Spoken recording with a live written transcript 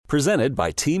Presented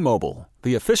by T-Mobile,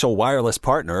 the official wireless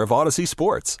partner of Odyssey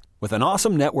Sports. With an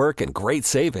awesome network and great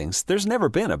savings, there's never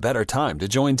been a better time to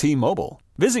join T-Mobile.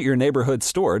 Visit your neighborhood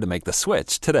store to make the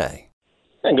switch today.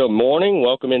 And good morning.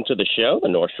 Welcome into the show, the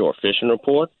North Shore Fishing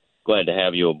Report. Glad to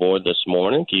have you aboard this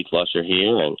morning. Keith Lusher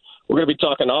here, and we're going to be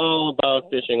talking all about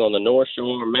fishing on the North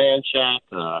Shore, Manchac,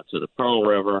 to the Pearl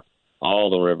River, all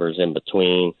the rivers in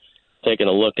between. Taking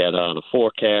a look at the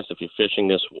forecast. If you're fishing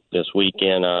this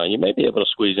weekend, you may be able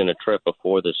to squeeze in a trip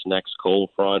before this next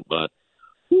cold front, but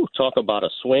talk about a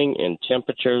swing in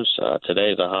temperatures.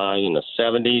 Today's a high in the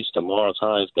 70s. Tomorrow's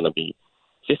high is going to be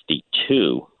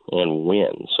 52 and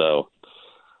wind. So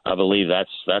I believe that's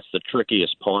the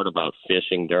trickiest part about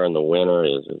fishing during the winter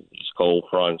is these cold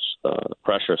fronts, the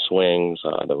pressure swings,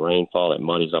 the rainfall that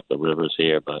muddies up the rivers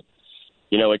here, but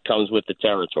it comes with the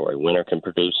territory. Winter can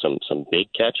produce some big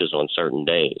catches on certain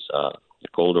days. The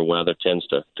colder weather tends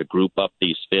to group up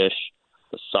these fish,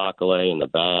 the sac-a-lait and the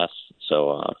bass.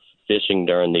 So fishing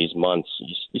during these months,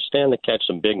 you stand to catch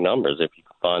some big numbers if you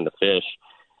can find the fish.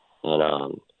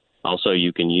 And also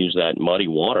you can use that muddy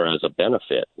water as a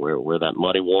benefit. Where that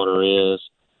muddy water is,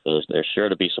 there's sure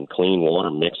to be some clean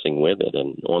water mixing with it.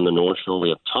 And on the North Shore, we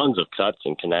have tons of cuts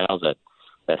and canals that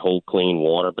hold clean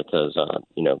water because,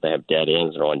 they have dead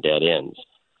ends or on dead ends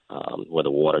where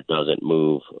the water doesn't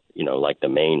move, like the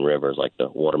main rivers, like the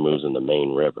water moves in the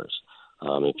main rivers.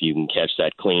 If you can catch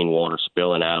that clean water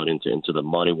spilling out into the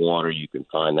muddy water, you can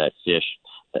find that fish.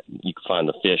 You can find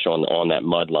the fish on that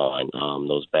mud line.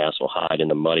 Those bass will hide in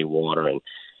the muddy water and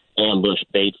ambush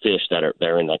bait fish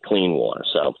they're in that clean water.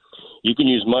 So you can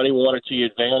use muddy water to your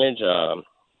advantage.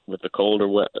 With the colder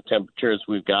temperatures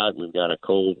we've got a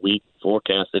cold week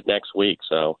forecasted next week.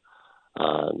 So,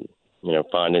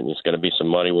 finding it's going to be some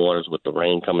muddy waters with the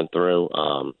rain coming through.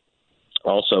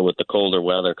 Also, with the colder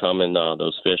weather coming,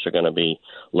 those fish are going to be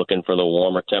looking for the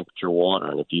warmer temperature water.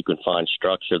 And if you can find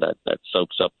structure that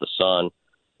soaks up the sun,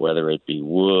 whether it be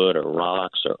wood or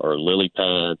rocks or lily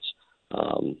pads,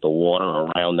 the water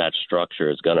around that structure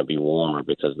is going to be warmer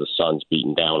because the sun's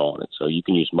beating down on it. So you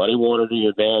can use muddy water to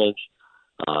your advantage.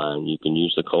 And you can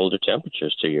use the colder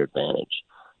temperatures to your advantage.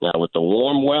 Now, with the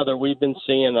warm weather we've been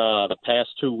seeing the past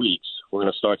 2 weeks, we're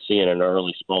going to start seeing an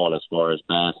early spawn as far as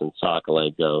bass and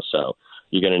sac-a-lait go. So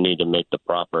you're going to need to make the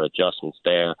proper adjustments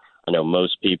there. I know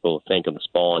most people think of the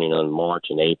spawning in March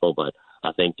and April, but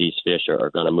I think these fish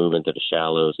are going to move into the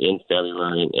shallows in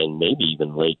February and maybe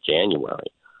even late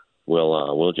January.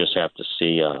 We'll just have to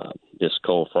see this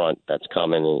cold front that's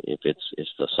coming. If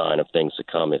it's the sign of things to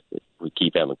come, if we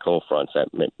keep having cold fronts, that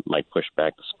might push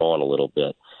back the spawn a little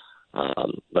bit.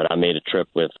 But I made a trip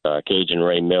with Cajun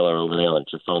Ray Miller over there on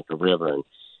Tjufunka River, and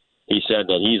he said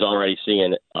that he's already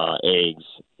seeing eggs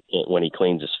when he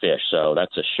cleans his fish. So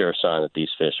that's a sure sign that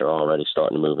these fish are already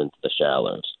starting to move into the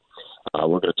shallows.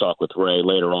 We're going to talk with Ray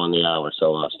later on in the hour,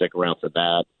 so stick around for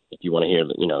that if you want to hear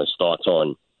his thoughts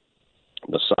on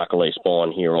the sac-a-lait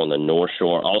spawn here on the North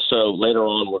Shore. Also, later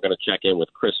on, we're going to check in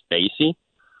with Chris Basie,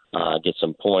 get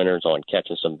some pointers on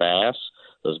catching some bass.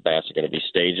 Those bass are going to be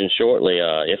staging shortly,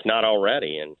 if not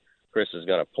already, and Chris is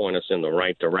going to point us in the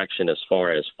right direction as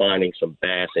far as finding some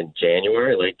bass in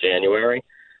January, late January.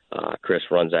 Chris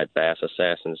runs that Bass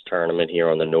Assassins tournament here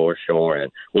on the North Shore,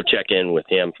 and we'll check in with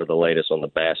him for the latest on the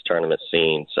bass tournament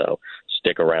scene, so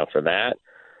stick around for that.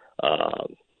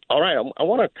 All right, I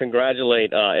want to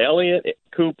congratulate Elliot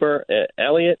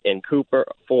and Cooper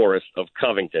Forrest of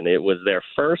Covington. It was their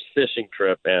first fishing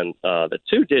trip, and the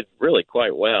two did really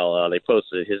quite well.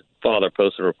 His father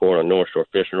posted a report on North Shore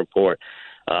Fishing Report.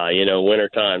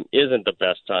 Wintertime isn't the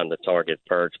best time to target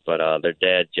perch, but their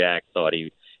dad, Jack, thought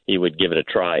he would give it a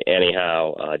try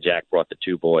anyhow. Jack brought the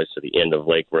two boys to the end of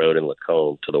Lake Road in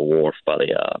Lacombe to the wharf by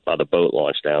the boat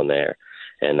launch down there,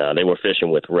 and they were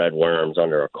fishing with red worms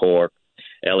under a cork.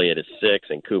 Elliot is 6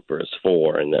 and Cooper is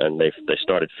 4, and then they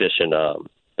started fishing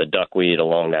the duckweed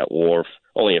along that wharf,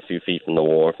 only a few feet from the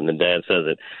wharf. And the dad says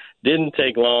it didn't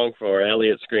take long for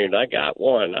Elliot screamed, "I got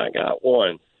one! I got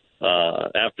one!"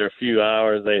 After a few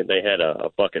hours, they had a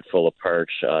bucket full of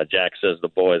perch. Jack says the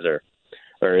boys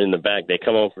are in the back. They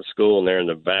come home from school and they're in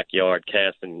the backyard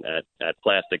casting at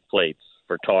plastic plates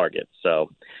for targets. So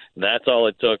that's all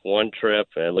it took, one trip.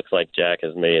 And it looks like Jack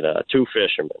has made 2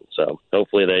 fishermen. So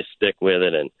hopefully they stick with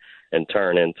it and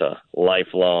turn into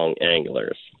lifelong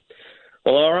anglers.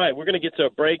 Well, all right, we're going to get to a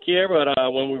break here, but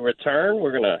when we return,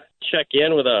 we're going to check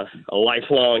in with a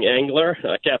lifelong angler,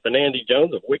 Captain Andy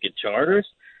Jones of Wicked Charters.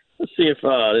 Let's see if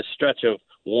this stretch of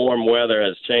warm weather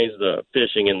has changed the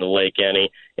fishing in the Lake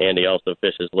Any. Andy also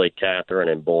fishes Lake Catherine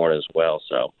and Bourne as well,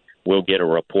 so we'll get a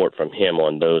report from him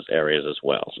on those areas as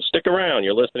well. So stick around.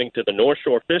 You're listening to the North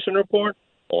Shore Fishing Report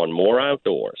on More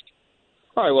Outdoors.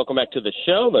 All right, welcome back to the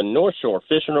show, the North Shore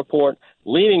Fishing Report.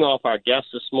 Leading off our guest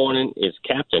this morning is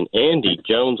Captain Andy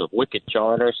Jones of Wicked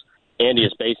Charters. Andy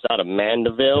is based out of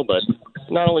Mandeville, but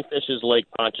not only fishes Lake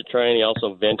Pontchartrain, he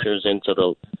also ventures into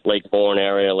the Lake Bourne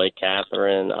area, Lake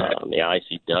Catherine, the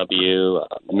ICW,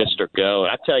 Mr. Go.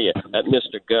 I tell you, that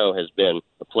Mr. Go has been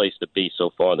the place to be so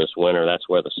far this winter. That's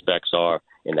where the specs are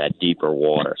in that deeper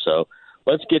water. So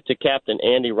let's get to Captain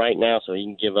Andy right now so he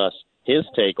can give us his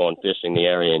take on fishing the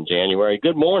area in January.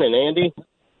 Good morning, Andy.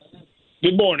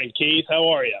 Good morning, Keith. How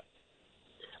are you?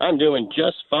 I'm doing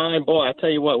just fine. Boy, I tell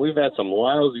you what, we've had some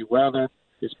lousy weather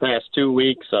this past 2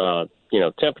 weeks.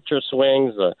 Temperature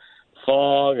swings,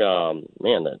 fog.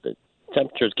 The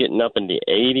temperature's getting up in the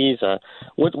 80s.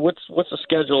 What's the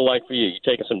schedule like for you? You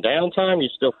taking some downtime? Or you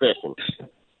still fishing?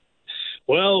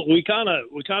 Well, we kind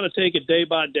of take it day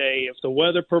by day. If the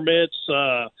weather permits,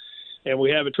 and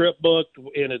we have a trip booked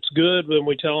and it's good, then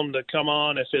we tell them to come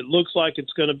on. If it looks like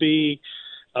it's going to be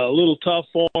a little tough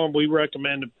for them, we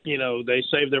recommend, they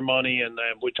save their money and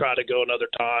we try to go another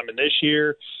time. And this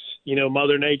year,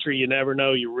 Mother Nature, you never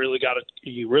know. You really got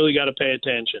to pay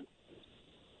attention.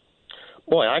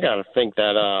 Boy, I got to think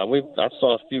that I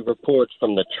saw a few reports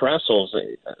from the trestles.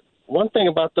 One thing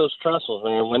about those trestles,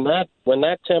 man, when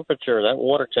that temperature, that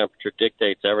water temperature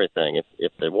dictates everything.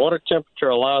 If the water temperature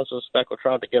allows those speckled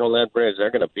trout to get on that bridge,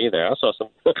 they're going to be there. I saw some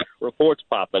reports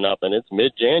popping up, and it's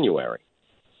mid-January.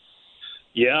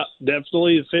 Yeah,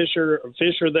 definitely. The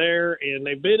fish are there, and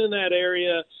they've been in that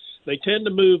area. They tend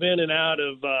to move in and out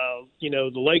of,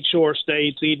 the lakeshore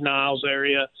states, Eden Isles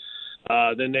area.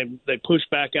 Then they push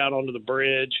back out onto the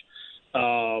bridge.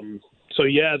 So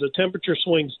yeah, the temperature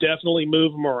swings definitely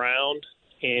move them around,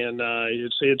 and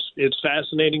it's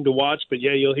fascinating to watch. But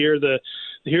yeah, you'll hear the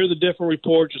different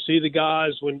reports. You see the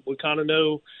guys when we kind of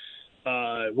know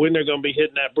when they're going to be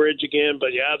hitting that bridge again.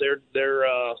 But yeah, they're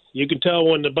you can tell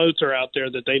when the boats are out there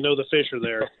that they know the fish are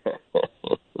there.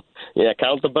 Yeah,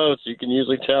 count the boats. You can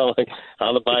usually tell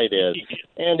how the bite is.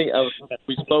 Andy,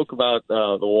 we spoke about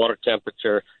the water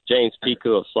temperature. James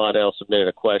Piku of Slidell submitted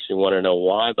a question. Want to know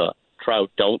why the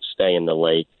trout don't stay in the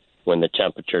lake when the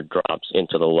temperature drops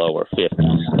into the lower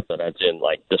 50s. So that's in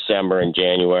like December and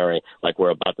January, like we're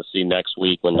about to see next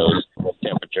week when those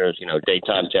temperatures,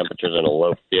 daytime temperatures in the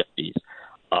low 50s.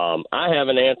 I have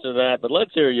an answer to that, but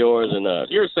let's hear yours. And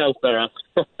yours sounds better.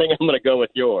 I think I'm going to go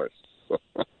with yours.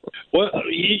 Well,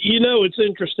 it's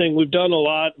interesting. We've done a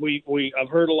lot. I've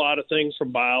heard a lot of things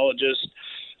from biologists.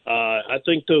 I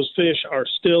think those fish are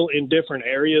still in different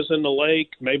areas in the lake,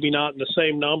 maybe not in the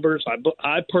same numbers.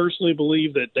 I personally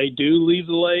believe that they do leave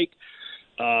the lake.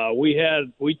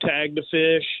 We tagged a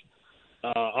fish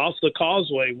off the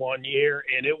causeway one year,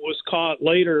 and it was caught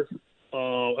later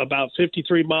about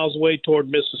 53 miles away toward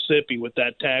Mississippi when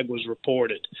that tag was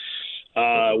reported,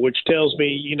 which tells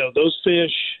me, those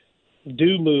fish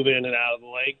do move in and out of the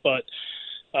lake, but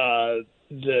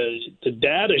the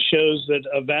data shows that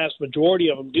a vast majority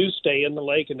of them do stay in the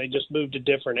lake, and they just move to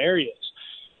different areas.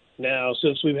 Now,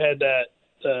 since we've had that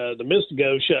the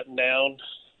Mystigo shutting down,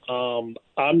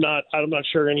 I'm not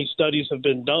sure any studies have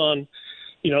been done.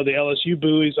 The LSU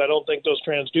buoys, I don't think those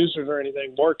transducers or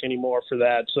anything work anymore for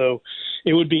that. So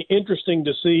it would be interesting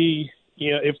to see,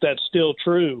 if that's still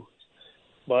true.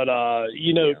 But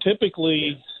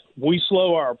typically we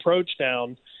slow our approach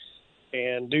down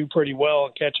and do pretty well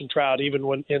in catching trout, even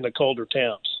when in the colder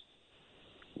temps.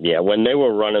 Yeah, when they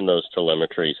were running those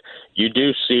telemetries, you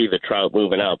do see the trout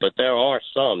moving out, but there are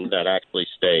some that actually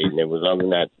stayed, and it was on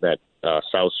that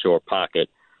South Shore pocket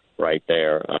right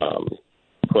there,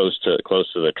 close to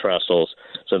the trestles.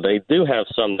 So they do have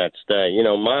some that stay.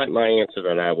 My answer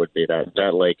to that would be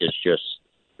that lake is just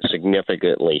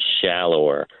significantly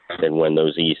shallower than when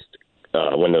those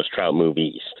trout move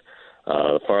east.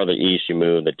 The farther east you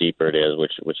move, the deeper it is,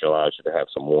 which allows you to have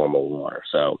some warmer water.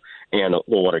 So, and the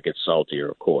water gets saltier,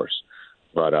 of course.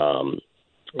 But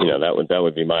that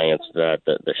would be my answer to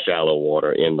that. The shallow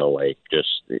water in the lake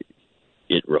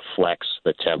it reflects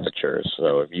the temperatures.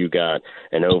 So if you got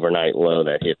an overnight low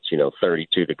that hits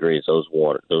 32 degrees, those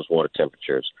water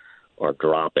temperatures are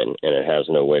dropping, and it has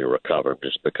no way to recover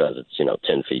just because it's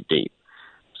 10 feet deep.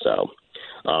 So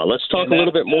let's talk a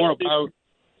little bit more about.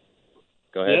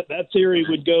 Go ahead. That theory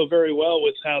would go very well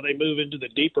with how they move into the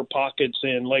deeper pockets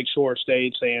in lakeshore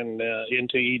states and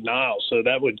into Eden Isles. So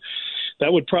that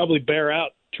would probably bear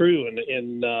out true, and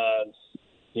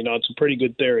it's a pretty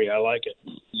good theory. I like it.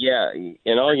 Yeah,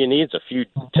 and all you need is a few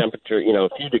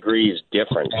degrees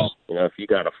difference. If you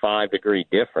got a 5-degree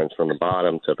difference from the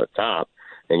bottom to the top,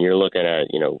 and you're looking at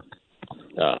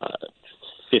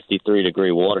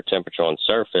 53-degree water temperature on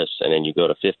surface, and then you go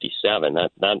to 57.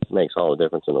 That makes all the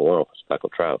difference in the world for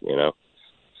speckled trout, you know.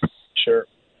 Sure.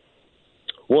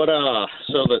 What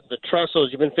so the trussels,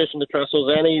 you've been fishing the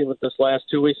trussels any with this last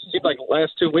 2 weeks? It seems like the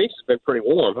last 2 weeks has been pretty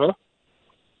warm, huh?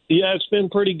 Yeah, it's been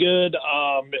pretty good.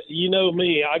 You know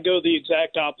me, I go the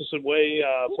exact opposite way.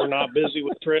 If we're not busy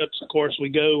with trips, of course, we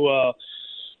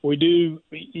do,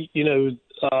 you know,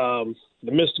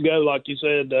 the Mystico, like you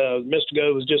said,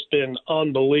 Mystico has just been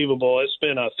unbelievable. It's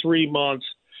been a 3-month,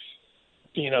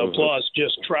 you know, plus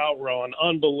just trout run,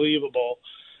 unbelievable.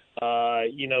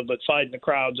 You know, but fighting the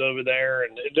crowds over there,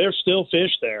 and there's still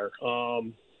fish there. I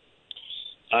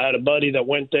had a buddy that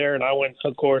went there, and I went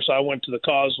to the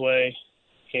Causeway,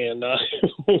 and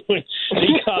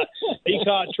he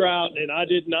caught trout, and I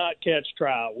did not catch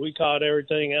trout. We caught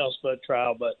everything else but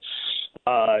trout, but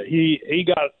he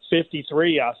got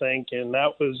 53, I think, and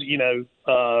that was, you know,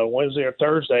 Wednesday or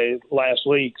Thursday last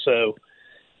week. So,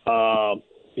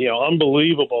 you know,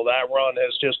 unbelievable. That run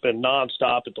has just been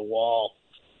nonstop at the wall.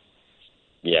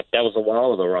 Yeah, that was the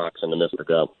wall of the rocks in the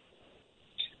Mystico.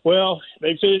 Well,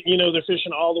 they're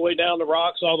fishing all the way down the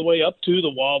rocks, all the way up to the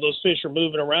wall. Those fish are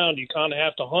moving around. You kind of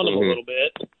have to hunt them a little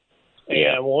bit.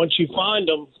 Yeah. And once you find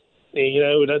them, you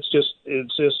know, it's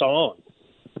just on.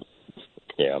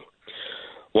 Yeah.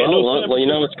 Well, you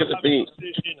know, it's going to be.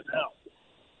 Fish in and out.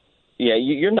 Yeah,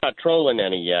 you're not trolling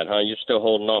any yet, huh? You're still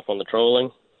holding off on the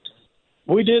trolling?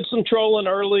 We did some trolling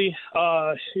early.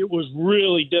 It was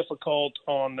really difficult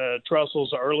on the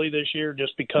trussels early this year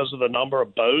just because of the number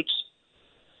of boats.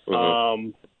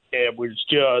 It was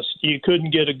just, you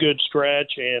couldn't get a good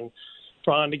stretch, and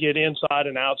trying to get inside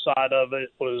and outside of it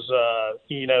was,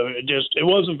 you know, it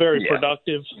wasn't very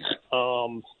productive.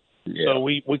 So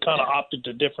we kind of opted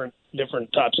to different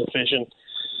types of fishing.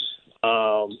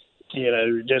 You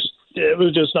know, it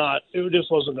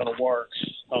just wasn't going to work.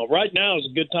 Right now is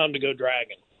a good time to go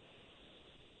dragging.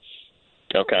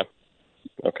 Okay.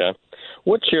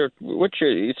 What's your?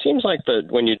 It seems like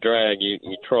when you drag,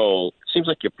 you troll. It seems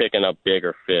like you're picking up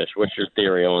bigger fish. What's your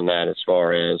theory on that, as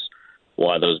far as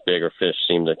why those bigger fish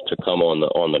seem to come on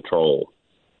the troll?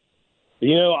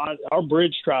 You know, our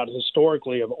bridge trout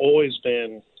historically have always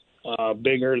been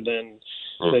bigger than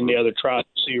the other trout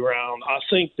you see around. I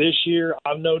think this year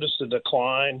I've noticed a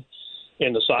decline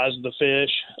in the size of the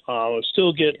fish. I'm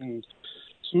still getting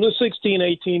some of the 16,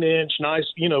 18-inch, nice,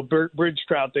 you know, bridge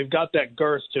trout. They've got that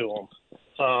girth to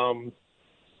them.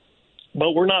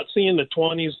 But we're not seeing the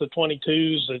 20s, the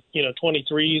 22s, the, you know,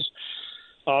 23s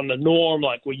on the norm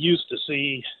like we used to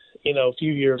see, you know, a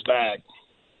few years back.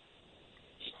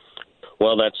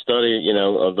 Well, that study, you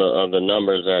know, of the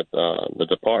numbers that the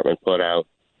department put out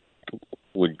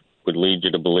would lead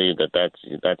you to believe that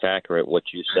that's accurate, what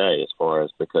you say, as far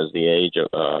as, because the age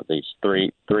of these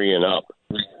three and up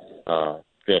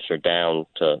fish are down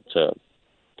to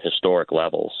historic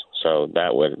levels. So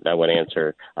that would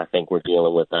answer. I think we're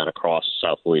dealing with that across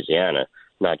South Louisiana,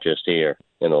 not just here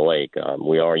in the lake.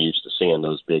 We are used to seeing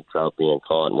those big trout being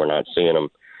caught, and we're not seeing them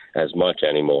as much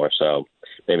anymore. So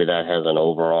maybe that has an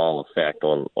overall effect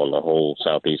on the whole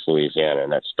Southeast Louisiana,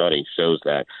 and that study shows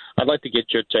that. I'd like to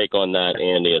get your take on that,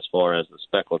 Andy, as far as the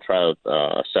speckled trout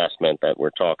assessment that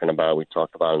we're talking about. We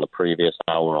talked about in the previous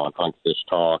hour on Hunt Fish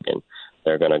Talk, and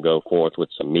they're going to go forth with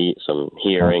some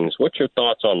hearings. What's your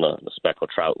thoughts on the speckled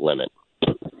trout limit?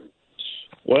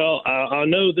 Well, I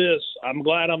know this. I'm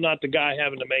glad I'm not the guy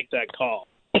having to make that call.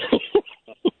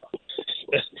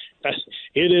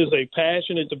 It is a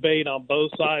passionate debate on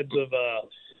both sides of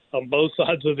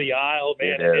the aisle,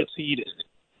 man, and it's heated.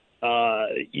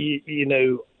 You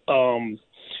know,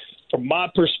 from my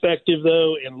perspective,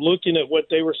 though, and looking at what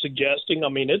they were suggesting, I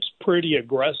mean, it's pretty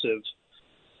aggressive.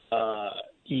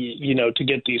 You know, to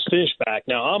get these fish back.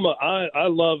 Now, I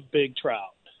love big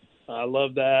trout. I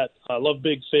love that. I love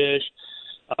big fish.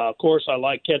 Of course, I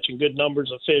like catching good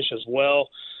numbers of fish as well.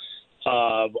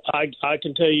 I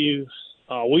can tell you,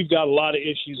 we've got a lot of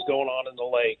issues going on in the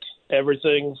lake.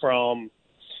 Everything from,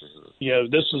 you know,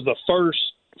 this is the first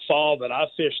fall that I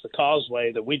fished the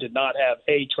Causeway that we did not have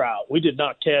a trout. We did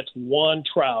not catch one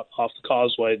trout off the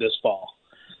Causeway this fall.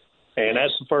 And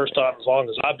that's the first time, as long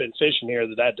as I've been fishing here,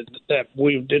 that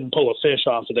we didn't pull a fish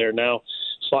off of there. Now,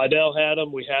 Slidell had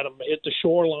them. We had them hit the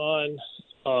shoreline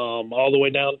all the way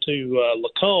down to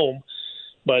Lacombe,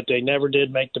 but they never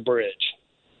did make the bridge,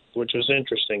 which was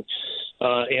interesting.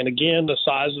 And, again, the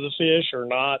size of the fish are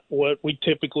not what we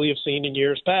typically have seen in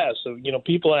years past. So, you know,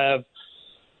 we've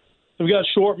got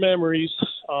short memories,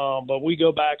 but we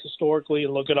go back historically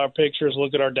and look at our pictures,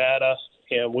 look at our data,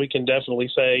 and we can definitely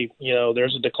say, you know,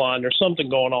 there's a decline. There's something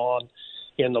going on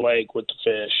in the lake with the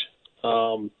fish.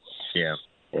 Yeah.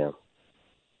 Yeah.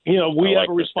 You know, we like have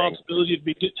a responsibility to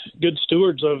be good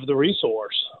stewards of the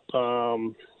resource,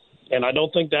 and I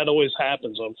don't think that always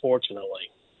happens, unfortunately.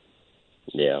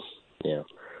 Yeah.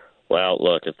 Well,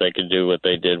 look, if they could do what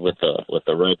they did with the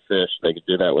redfish, they could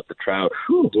do that with the trout.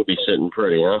 Whew, we'll be sitting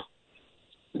pretty, huh?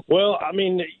 Well, I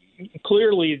mean,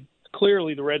 clearly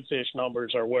the redfish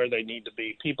numbers are where they need to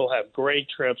be. People have great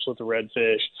trips with the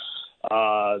redfish.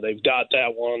 They've got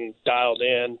that one dialed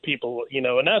in. People, you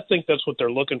know, and I think that's what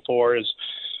they're looking for is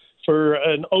for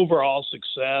an overall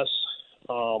success.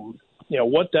 You know,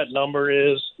 what that number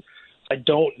is, I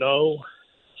don't know.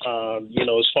 You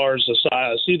know, as far as the size,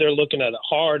 I see they're looking at it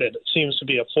hard, and it seems to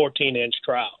be a 14-inch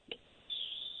trout.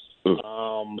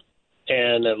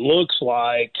 And it looks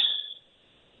like,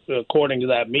 according to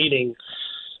that meeting,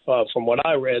 from what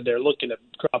I read, they're looking at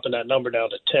dropping that number down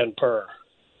to 10 per.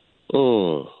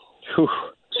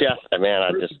 Yeah, man,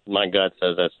 my gut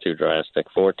says that's too drastic.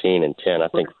 14 and 10. I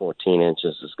think 14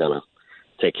 inches is going to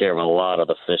take care of a lot of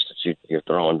the fish that you're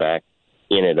throwing back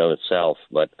in and of itself.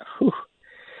 But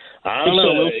I don't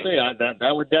know. We'll see.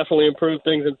 That would definitely improve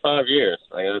things in 5 years.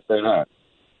 I got to say that.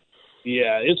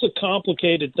 Yeah, it's a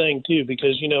complicated thing, too,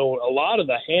 because, you know, a lot of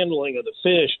the handling of the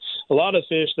fish, a lot of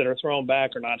fish that are thrown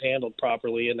back are not handled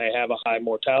properly, and they have a high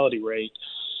mortality rate,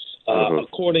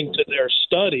 according to their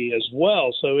study as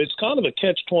well. So it's kind of a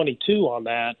catch-22 on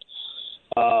that.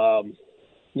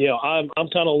 You know, I'm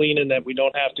kind of leaning that we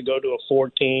don't have to go to a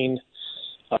 14.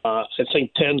 I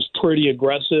think 10's pretty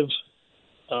aggressive.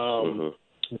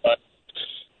 But,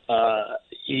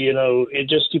 you know, it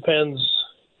just depends.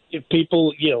 If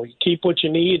people, you know, keep what you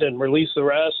need and release the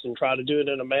rest and try to do it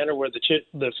in a manner where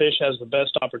the fish has the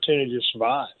best opportunity to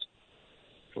survive.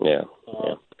 Yeah.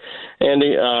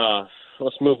 Andy,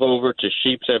 let's move over to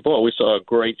sheepshead. Boy, we saw a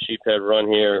great sheephead run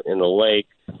here in the lake.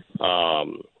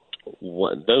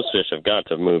 Those fish have got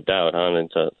to have moved out, huh,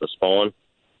 into the spawn?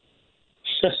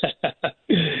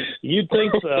 You'd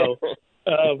think so.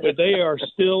 But they are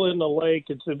still in the lake.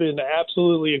 It's been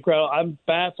absolutely incredible. I'm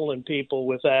baffling people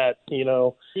with that, you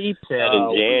know. Sheephead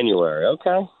in January.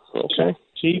 Okay.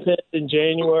 Sheephead in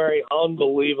January,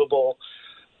 unbelievable.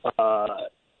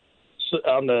 So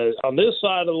on this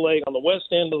side of the lake, on the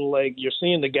west end of the lake, you're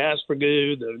seeing the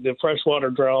Gaspargoo, the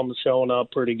freshwater drum showing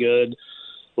up pretty good.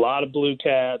 A lot of blue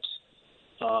cats,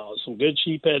 some good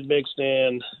sheephead mixed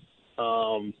in.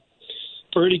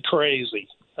 Pretty crazy.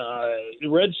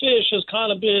 Redfish has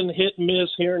kind of been hit and miss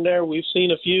here and there. We've seen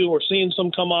a few. We're seeing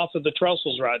some come off of the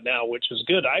trussels right now, which is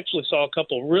good. I actually saw a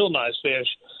couple of real nice fish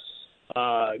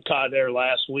caught there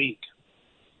last week.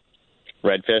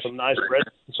 Redfish? Some nice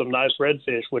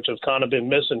redfish, which have kind of been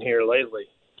missing here lately.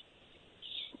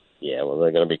 Yeah, well,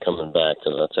 they're going to be coming back,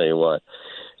 because I'll tell you what,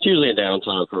 it's usually a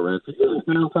downtime for redfish. It's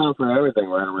a downtime for everything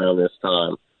right around this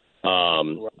time.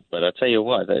 But I tell you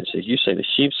what, as you say, the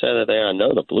sheephead are there. I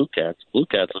know the blue cats. Blue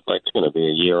cats look like it's going to be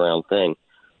a year-round thing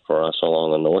for us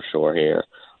along the North Shore here.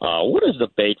 What does the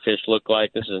bait fish look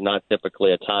like? This is not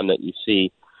typically a time that you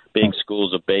see big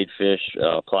schools of bait fish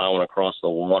plowing across the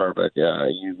water, but are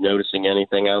you noticing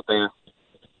anything out there?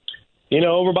 You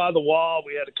know, over by the wall,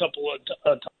 we had a couple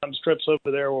of time strips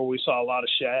over there where we saw a lot of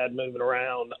shad moving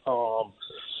around.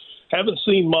 Haven't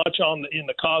seen much in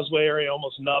the causeway area,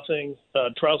 almost nothing.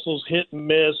 Trussels hit and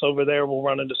miss over there. We'll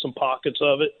run into some pockets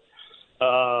of it.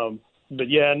 But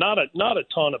yeah, not a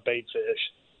ton of bait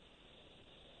fish.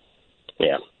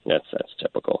 Yeah, that's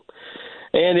typical.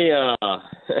 Andy,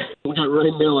 we got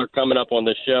Ray Miller coming up on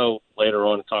the show later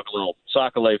on to talk a little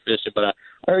sockeye fishing, but I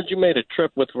heard you made a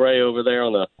trip with Ray over there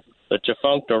on the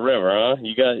Tchefuncte River, huh?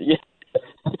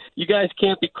 You guys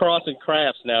can't be crossing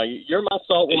crafts now. You're my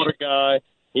saltwater guy.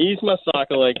 He's my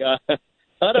sockeye guy.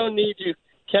 I don't need you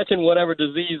catching whatever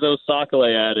disease those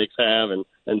sockeye addicts have and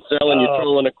selling your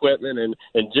trolling equipment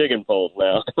and jigging poles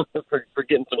now for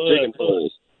getting some jigging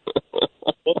poles.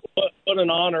 What an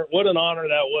honor! What an honor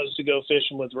that was to go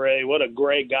fishing with Ray. What a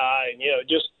great guy, and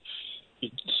just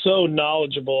so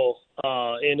knowledgeable.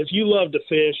 And if you love to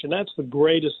fish, and that's the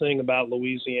greatest thing about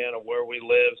Louisiana, where we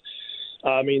live.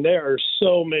 I mean, there are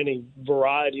so many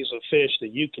varieties of fish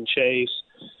that you can chase.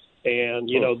 And,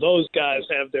 those guys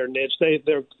have their niche.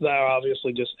 They're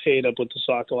obviously just ate up with the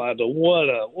sockeye. But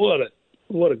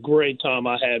what a great time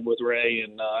I had with Ray,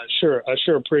 and I sure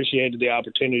appreciated the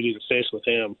opportunity to fish with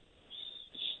him.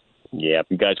 Yeah,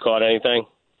 you guys caught anything?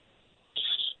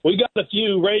 We got a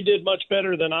few. Ray did much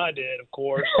better than I did, of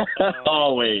course.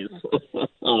 Always.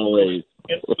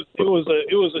 It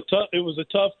was a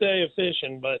tough day of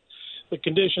fishing, but the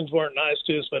conditions weren't nice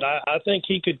to us. But I think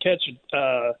he could catch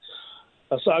a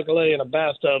sockeye in a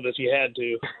bathtub if you had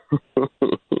to.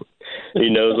 He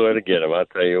knows where to get them. I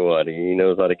tell you what, he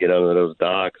knows how to get under those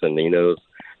docks, and he knows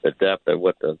the depth of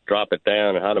what to drop it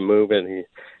down and how to move it.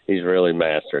 He's really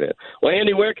mastered it. Well,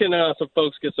 Andy, where can some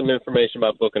folks get some information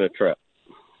about booking a trip?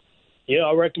 Yeah,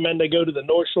 I recommend they go to the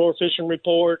North Shore Fishing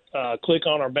Report, click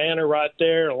on our banner right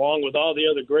there, along with all the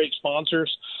other great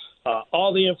sponsors.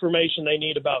 All the information they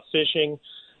need about fishing,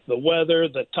 the weather,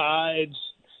 the tides,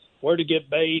 where to get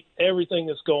bait, everything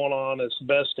that's going on is the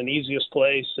best and easiest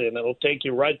place, and it'll take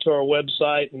you right to our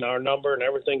website and our number, and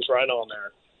everything's right on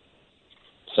there.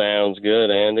 Sounds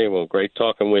good, Andy. Well, great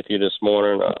talking with you this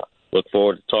morning. Look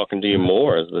forward to talking to you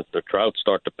more as the trout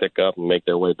start to pick up and make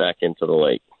their way back into the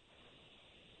lake.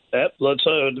 Yep, it's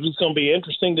going to be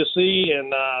interesting to see,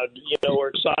 and we're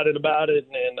excited about it,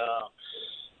 and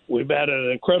we've had an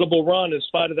incredible run in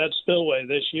spite of that spillway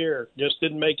this year. Just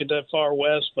didn't make it that far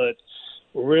west, but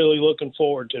we're really looking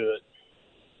forward to it.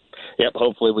 Yep,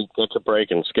 hopefully we get to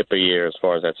break and skip a year as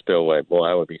far as that spillway. Boy,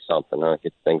 that would be something.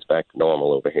 Get things back to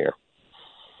normal over here.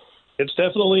 It's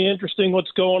definitely interesting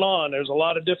what's going on. There's a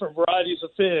lot of different varieties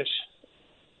of fish.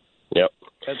 Yep.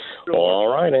 Sure. All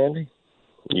right, Andy.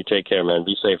 You take care, man.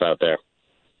 Be safe out there.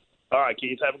 All right,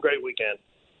 Keith. Have a great weekend.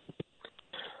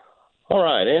 All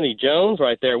right, Andy Jones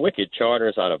right there. Wicked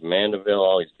Charters out of Mandeville.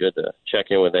 Always good to check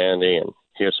in with Andy and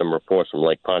hear some reports from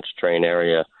Lake Pontchartrain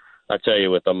area. I tell you,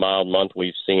 with the mild month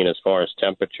we've seen as far as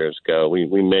temperatures go, we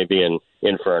may be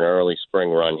in for an early spring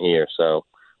run here, so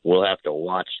we'll have to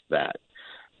watch that.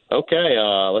 Okay,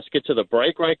 let's get to the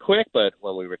break right quick, but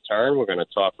when we return, we're going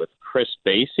to talk with Chris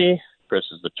Basie. Chris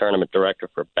is the tournament director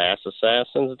for Bass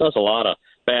Assassins. Does a lot of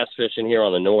bass fishing here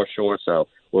on the North Shore, so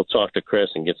we'll talk to Chris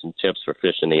and get some tips for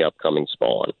fishing the upcoming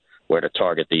spawn, where to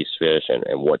target these fish, and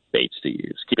what baits to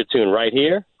use. Keep it tuned right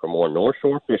here for more North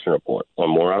Shore Fishing Report on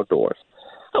More Outdoors.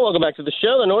 Hi, welcome back to the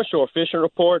show, the North Shore Fishing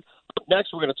Report. Up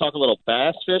next, we're going to talk a little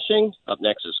bass fishing. Up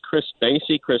next is Chris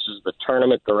Basie. Chris is the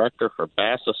tournament director for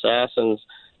Bass Assassins.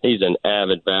 He's an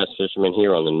avid bass fisherman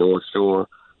here on the North Shore.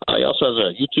 He also has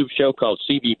a YouTube show called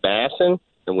CB Bassin',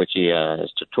 in which he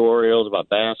has tutorials about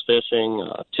bass fishing,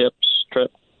 tips,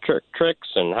 tricks,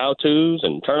 and how-tos,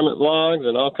 and tournament vlogs,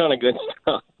 and all kind of good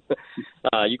stuff.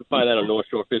 You can find that on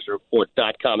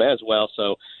NorthShoreFishingReport.com as well.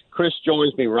 So Chris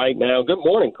joins me right now. Good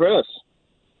morning, Chris.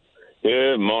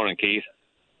 Good morning, Keith.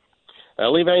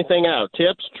 Leave anything out.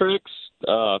 Tips, tricks,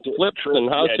 flips, and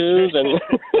how-tos. And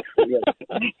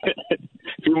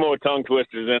a few more tongue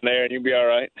twisters in there, and you'll be all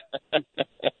right.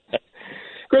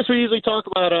 Chris, we usually talk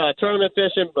about tournament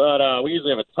fishing, but we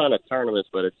usually have a ton of tournaments,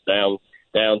 but it's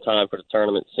downtime for the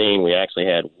tournament scene. We actually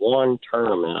had one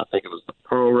tournament. I think it was the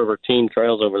Pearl River Team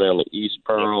Trails over there on the East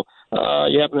Pearl.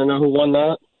 You happen to know who won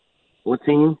that? What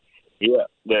team? Yeah,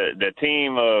 the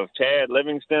team of Chad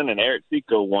Livingston and Eric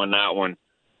Seco won that one.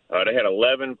 They had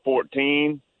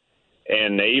 11-14,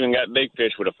 and they even got big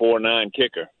fish with a 4.9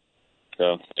 kicker.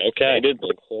 So okay, they did.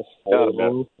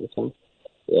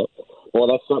 Yep. Well,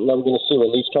 that's something that we're going to see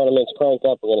when these tournaments crank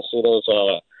up. We're going to see those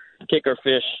kicker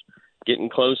fish getting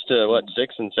close to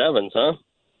 6 and 7s, huh?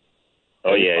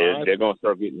 Oh yeah, they're going to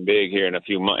start getting big here in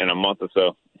a month or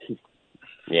so.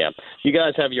 Yeah. You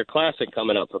guys have your classic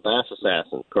coming up for Bass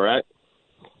Assassins, correct?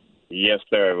 Yes,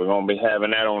 sir. We're going to be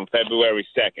having that on February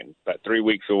 2nd, about 3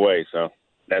 weeks away. So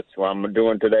that's what I'm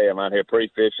doing today. I'm out here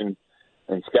pre-fishing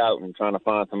and scouting, trying to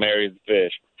find some areas to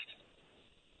fish.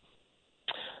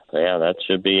 Yeah, that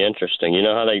should be interesting. You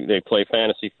know how they play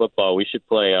fantasy football? We should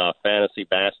play fantasy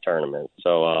bass tournament.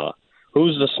 So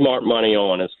who's the smart money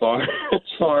on as far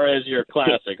as your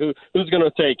classic? Who's going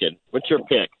to take it? What's your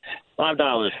pick?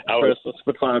 $5. Chris, let's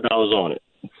put $5 on it.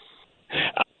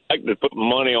 I like to put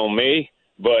money on me,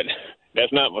 but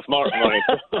that's not my smart money.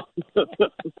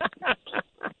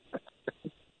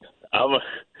 I'm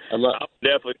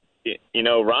definitely,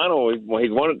 Ronald,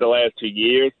 he's won it the last 2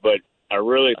 years, but I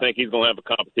really think he's going to have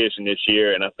a competition this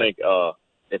year, and I think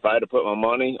if I had to put my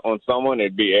money on someone,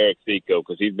 it'd be Eric Seco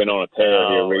because he's been on a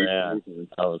tear here recently.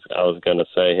 I was going to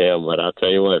say him, but I'll tell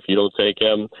you what, if you don't take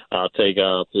him, I'll take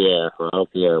Pierre.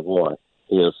 Pierre, boy,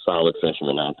 he is a solid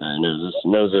fisherman out there and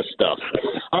knows his stuff.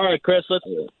 All right, Chris, let's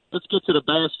get to the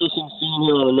bass fishing scene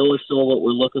here on the North Shore. What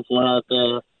we're looking for out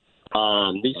there.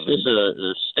 These fish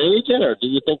are staging, or do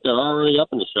you think they're already up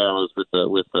in the shallows with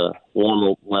the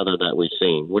warmer weather that we've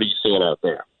seen? What are you seeing out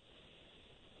there?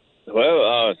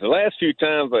 Well, the last few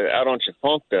times out on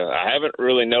Chafunka, I haven't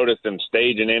really noticed them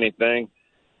staging anything.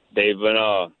 They've been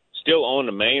still on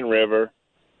the main river,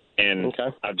 and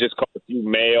I've just caught a few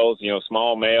males,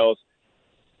 small males.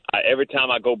 Every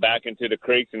time I go back into the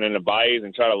creeks and in the bayous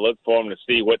and try to look for them to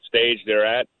see what stage they're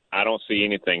at, I don't see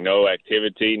anything. No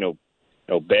activity, no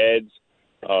beds.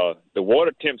 The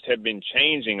water temps have been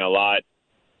changing a lot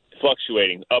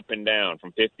fluctuating up and down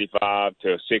from 55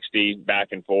 to 60, back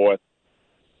and forth.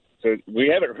 So we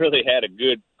haven't really had a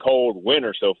good cold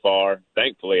winter so far,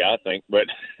 thankfully, I think. But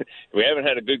we haven't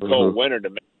had a good cold winter to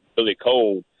make it really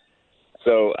cold.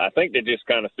 So I think they're just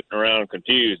kind of sitting around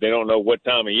confused. They don't know what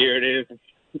time of year it is.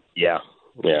 Yeah.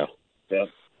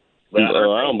 But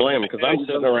I don't blame them because I'm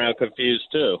sitting around confused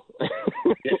too.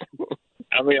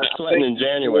 I mean, it's sweating in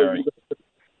January.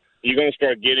 You're going to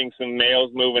start getting some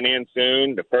males moving in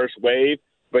soon, the first wave.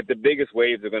 But the biggest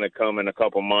waves are going to come in a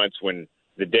couple months when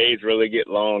the days really get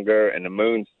longer and the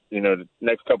moons, the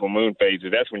next couple moon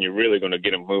phases. That's when you're really going to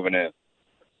get them moving in.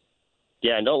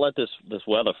 Yeah, and don't let this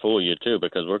weather fool you, too,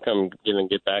 because we're going to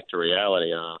get back to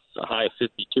reality. A high of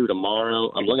 52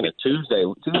 tomorrow. I'm looking at Tuesday.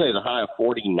 Tuesday's a high of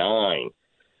 49.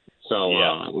 So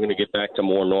we're going to get back to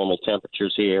more normal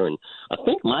temperatures here. And I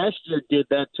think last year did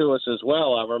that to us as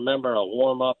well. I remember a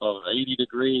warm-up of 80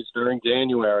 degrees during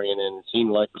January, and then it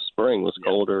seemed like the spring was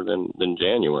colder than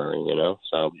January,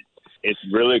 So it's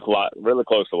really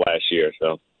close to last year,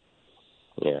 so.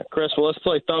 Yeah. Chris, well, let's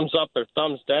play thumbs up or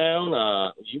thumbs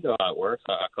down. You know how it works.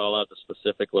 I call out the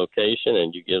specific location,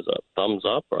 and you give a thumbs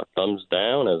up or a thumbs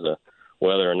down as a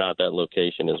whether or not that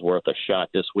location is worth a shot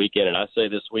this weekend. And I say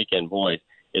this weekend, boys,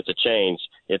 it's a change.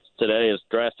 Today is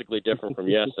drastically different from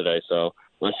yesterday, so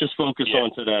let's just focus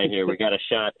on today here. We got a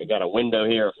shot. We got a window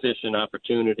here, a fishing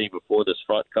opportunity before this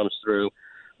front comes through.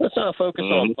 Let's focus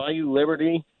on Bayou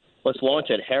Liberty. Let's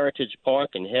launch at Heritage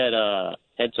Park and head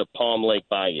to Palm Lake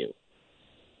Bayou.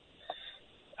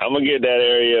 I'm going to give that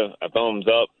area a thumbs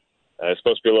up. It's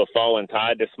supposed to be a little falling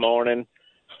tide this morning,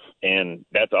 and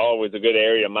that's always a good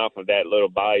area mouth of that little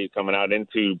bayou coming out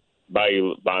into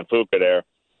Bayou Bonfuca there.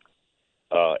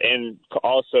 And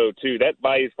also, too, that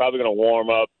bayou is probably going to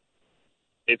warm up.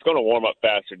 It's going to warm up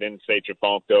faster than, say,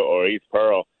 Trifuncto or East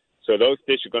Pearl. So those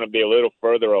fish are going to be a little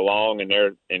further along in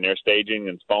their staging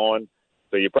and spawn.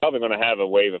 So you're probably going to have a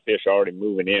wave of fish already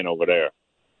moving in over there.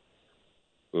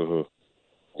 Mm-hmm.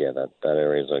 Yeah, that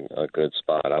area is a good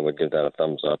spot. I would give that a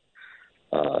thumbs up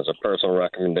as a personal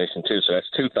recommendation, too. So that's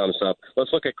 2 thumbs up.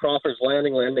 Let's look at Crawford's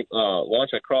Landing. Launch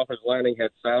at Crawford's Landing,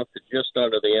 head south to just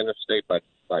under the interstate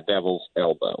by Devil's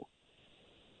Elbow.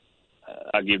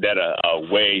 I'll give that a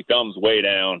thumbs way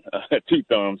down, 2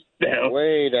 thumbs down.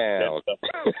 Way down.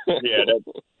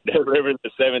 That river's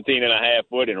 17.5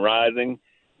 foot and rising,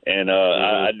 and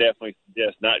I definitely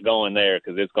suggest not going there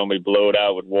because it's going to be blowed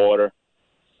out with water.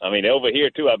 I mean, over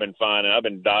here, too, I've been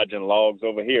dodging logs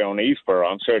over here on the East Pearl.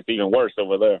 I'm sure it's even worse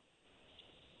over there.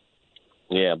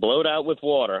 Yeah, blowed out with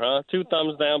water, huh? 2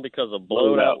 thumbs down because of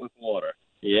blowed out with water.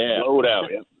 Yeah. Blowed out,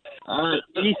 yeah.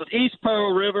 East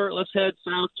Pearl River, let's head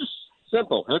south. Just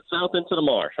simple. Head south into the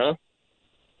marsh, huh?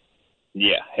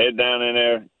 Yeah, head down in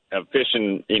there,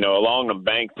 fishing, along the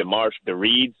bank, the marsh, the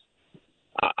reeds.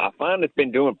 I find it's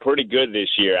been doing pretty good this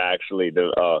year, actually.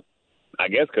 I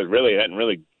guess because really it hadn't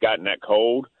really gotten that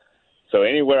cold. So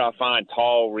anywhere I find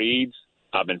tall reeds,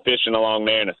 I've been fishing along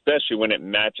there, and especially when it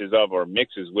matches up or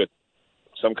mixes with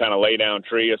some kind of lay-down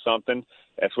tree or something,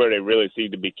 that's where they really seem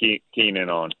to be keen in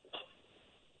on.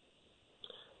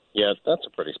 Yeah, that's a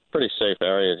pretty safe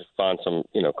area to find some,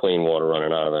 clean water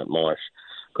running out of that marsh.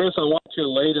 Chris, I watched your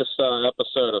latest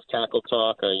episode of Tackle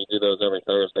Talk. You do those every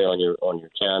Thursday on your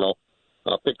channel.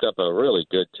 I picked up a really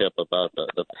good tip about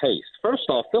the paste. First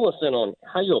off, fill us in on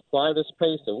how you apply this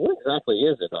paste and what exactly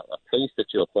is it, a paste that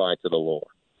you apply to the lure?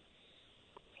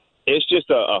 It's just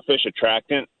a fish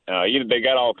attractant. They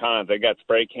got all kinds. They got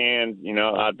spray cans,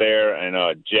 out there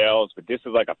and gels, but this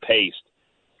is like a paste.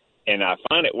 And I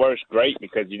find it works great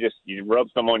because you rub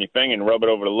some on your finger and rub it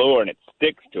over the lure and it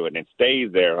sticks to it and it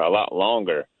stays there a lot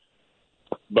longer.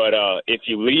 But if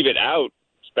you leave it out,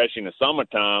 especially in the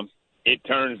summertime, it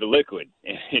turns to liquid.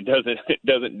 It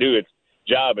doesn't do its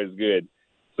job as good.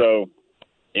 So,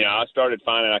 I started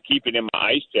finding I keep it in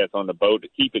my ice chest on the boat to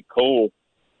keep it cool.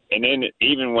 And then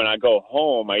even when I go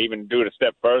home, I even do it a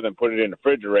step further and put it in the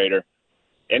refrigerator,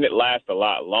 and it lasts a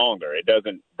lot longer. It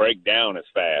doesn't break down as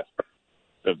fast.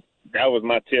 So that was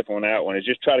my tip on that one, is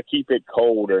just try to keep it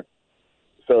colder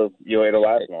so it'll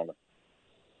last longer.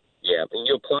 Yeah, and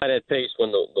you apply that paste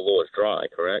when the lure is dry,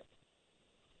 correct?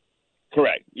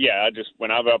 Correct. Yeah,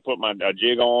 whenever I put my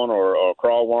jig on or a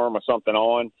crawl worm or something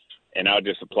on, and I'll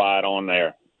just apply it on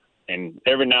there. And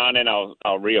every now and then I'll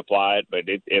reapply it, but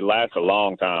it lasts a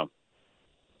long time.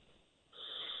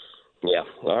 Yeah.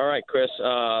 All right, Chris.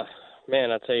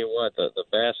 Man, I tell you what, the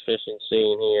bass fishing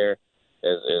scene here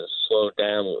is slowed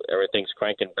down. Everything's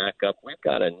cranking back up. We've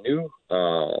got a new,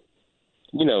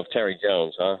 Terry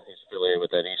Jones, huh? He's affiliated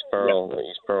with that East Pearl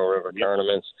River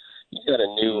tournaments. He's got a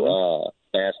new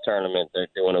bass tournament they're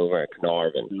doing over at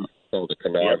Carnarvon, called the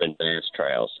Carnarvon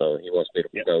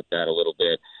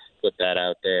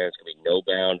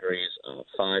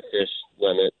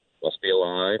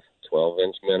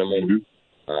 12-inch minimum.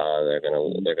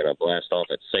 They're gonna blast off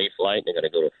at safe light. They're gonna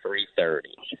go to 330,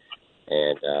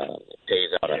 and it pays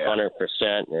out 100%.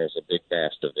 And there's a big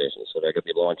bass division, so they're gonna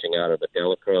be launching out of the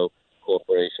Delacroix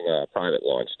Corporation private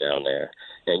launch down there.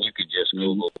 And you could just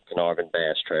Google Carnarvon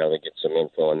Bass Trail to get some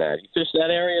info on that. You fish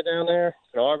that area down there,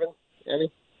 Carnarvon,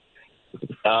 Eddie?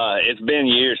 It's been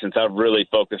years since I've really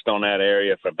focused on that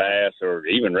area for bass or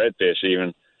even redfish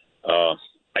even.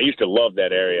 I used to love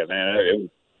that area, man. It was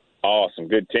awesome.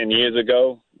 Good 10 years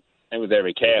ago, it was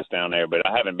every cast down there, but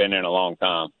I haven't been there in a long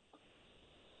time.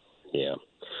 Yeah.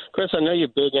 Chris, I know you're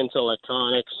big into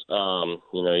electronics. You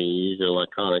use your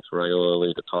electronics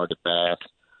regularly to target bass.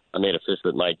 I made a fish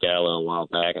with Mike Gallo a while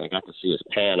back, and I got to see his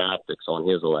Panoptix on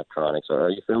his electronics. Are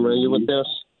you familiar with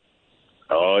this?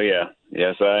 Oh, yeah.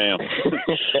 Yes, I am.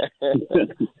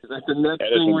 That's the next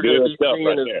thing we're going to be seeing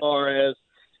right as far as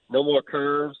no more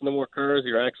curves.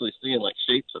 You're actually seeing, like,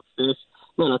 shapes of fish.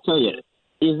 Man, I'll tell you,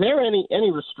 is there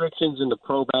any restrictions in the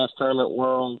pro bass tournament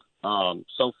world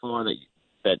so far that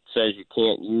says you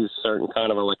can't use certain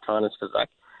kind of electronics? Because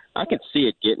I could see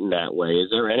it getting that way. Is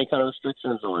there any kind of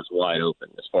restrictions, or is it wide open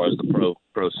as far as the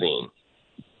pro scene?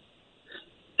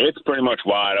 It's pretty much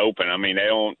wide open. I mean, they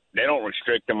don't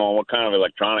restrict them on what kind of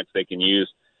electronics they can use.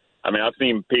 I mean, I've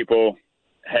seen people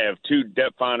have two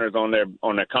depth finders on their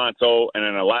console and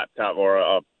then a laptop or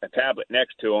a tablet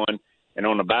next to one, and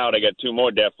on the bow they got two more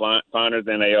depth finders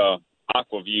and a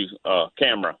AquaView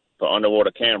camera for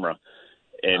underwater camera.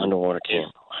 And underwater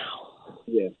camera. Wow.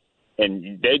 Yeah.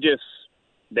 And they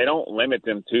don't limit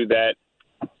them to that.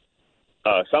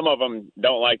 Some of them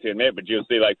don't like to admit, but you'll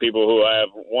see like people who have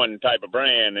one type of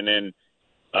brand, and then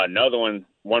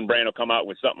one brand will come out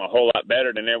with something a whole lot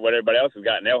better than what everybody else has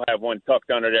got, and they'll have one tucked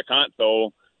under their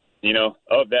console,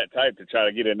 of that type to try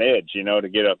to get an edge, to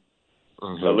get a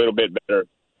little bit better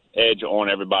edge on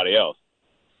everybody else.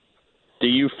 Do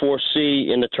you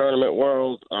foresee in the tournament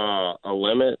world a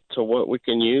limit to what we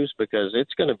can use? Because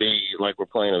it's going to be like we're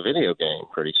playing a video game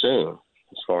pretty soon.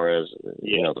 As far as,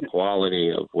 the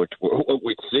quality of what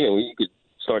we see, you could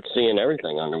start seeing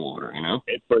everything underwater,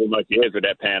 It pretty much is with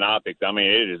that Panoptix. I mean,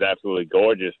 it is absolutely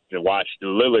gorgeous to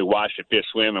literally watch the fish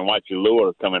swim and watch your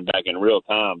lure coming back in real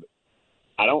time. But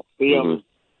I don't see them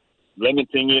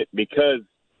limiting it because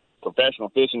professional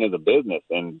fishing is a business,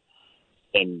 and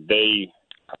they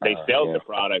sell the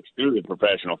products through the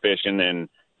professional fishing, and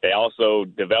they also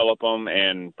develop them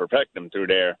and perfect them through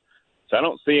there. So I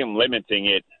don't see them limiting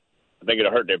it. I think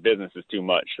it'll hurt their businesses too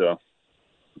much. So,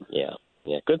 yeah,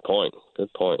 good point.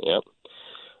 Yep.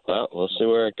 Well, we'll see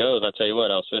where it goes. I tell you what,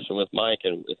 I was fishing with Mike,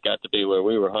 and it got to be where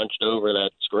we were hunched over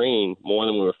that screen more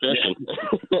than we were fishing,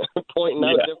 pointing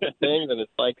out different things, and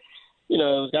it's like, it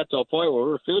got to a point where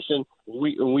we were fishing.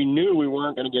 We knew we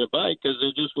weren't going to get a bite because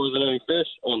there just wasn't any fish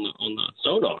on the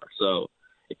sonar. So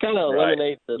it kind of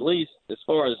eliminates, at least as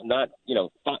far as not,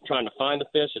 trying to find the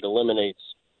fish. It eliminates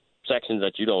sections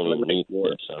that you don't even need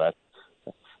fish. So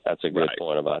that's a good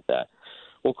point about that.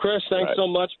 Well, Chris, thanks so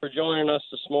much for joining us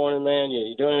this morning, man.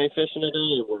 You doing any fishing today,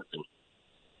 or you working?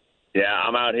 Yeah,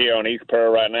 I'm out here on East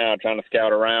Pearl right now trying to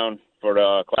scout around for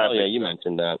the classic. Oh, yeah, you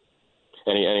mentioned that.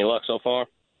 Any luck so far?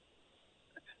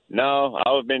 No,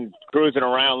 I've been cruising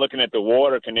around looking at the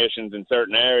water conditions in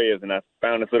certain areas, and I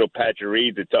found this little patch of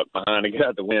reeds that tucked behind to get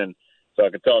out the wind so I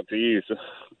could talk to you. So.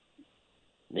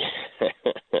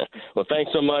 Well,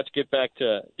 thanks so much. Get back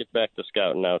to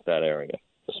scouting out that area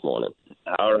this morning.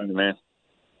 All right, man.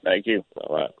 Thank you.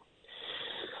 All right.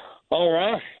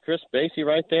 Chris Basie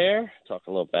right there, talking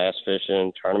a little bass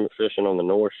fishing, tournament fishing on the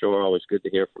North Shore. Always good to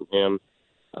hear from him.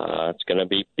 It's going to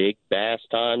be big bass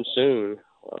time soon.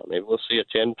 Maybe we'll see a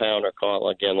 10-pounder caught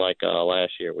again like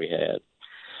last year we had.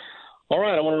 All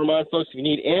right, I want to remind folks, if you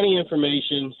need any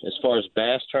information as far as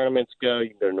bass tournaments go, you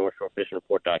can go to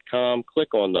NorthShoreFishingReport.com,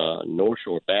 click on the North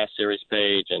Shore Bass Series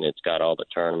page, and it's got all the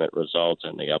tournament results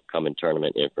and the upcoming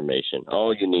tournament information.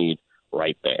 All you need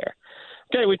right there.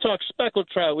 Okay, we talk speckled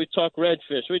trout, we talk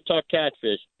redfish, we talk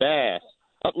catfish, bass.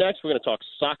 Up next, we're going to talk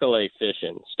sockeye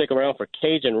fishing. Stick around for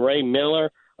Cajun Ray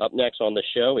Miller. Up next on the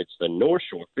show, it's the North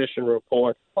Shore Fishing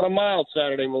Report on a mild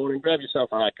Saturday morning. Grab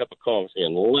yourself a hot cup of coffee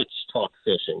and let's talk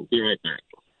fishing. Be right back.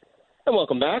 And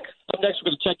welcome back. Up next, we're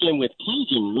going to check in with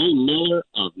Cajun Ray Miller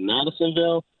of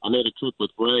Madisonville. I made a trip with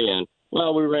Ray, and,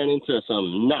 well, we ran into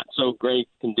some not-so-great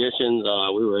conditions.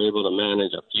 We were able to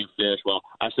manage a few fish. Well,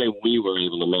 I say we were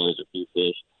able to manage a few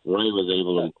fish. Ray was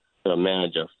able to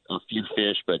manage a few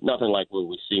fish, but nothing like what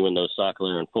we see when those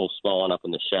sockeye are in full spawn up in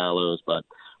the shallows. But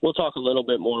we'll talk a little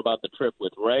bit more about the trip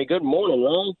with Ray. Good morning,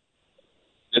 Ray.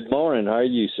 Good morning. How are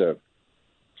you, sir?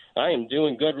 I am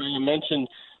doing good. Ray, you mentioned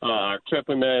our trip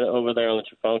we made over there on the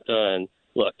Trafonta, and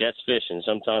look, that's fishing.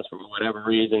 Sometimes for whatever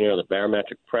reason, the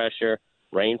barometric pressure,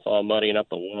 rainfall muddying up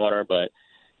the water, but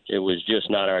it was just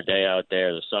not our day out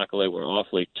there. The sac-a-lait were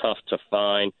awfully tough to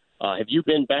find. Have you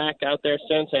been back out there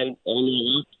since?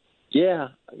 Yeah,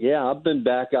 I've been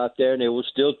back out there, and it was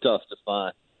still tough to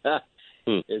find.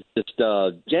 It's just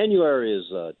January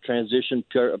is a transition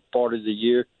part of the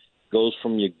year. Goes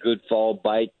from your good fall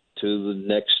bite to the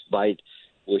next bite,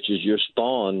 which is your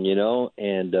spawn,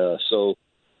 and so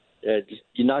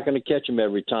you're not going to catch them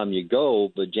every time you go.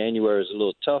 But January is a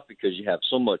little tough because you have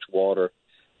so much water,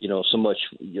 so much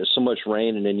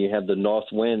rain, and then you have the north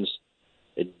winds.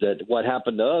 What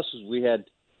happened to us is we had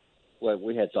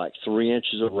like 3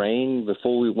 inches of rain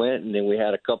before we went, and then we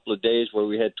had a couple of days where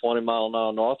we had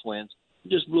 20-mile-an-hour north winds.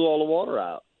 It just blew all the water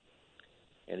out,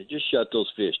 and it just shut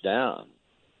those fish down.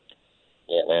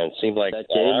 Yeah, man, it seemed like that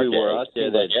day we were out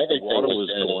there, that the water was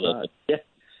going on.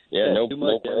 Yeah, no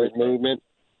bird movement,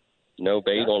 no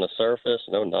bait on the surface,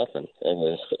 no nothing.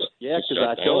 Yeah, because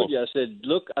I told you, I said,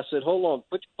 hold on,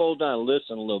 put your pole down and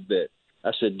listen a little bit.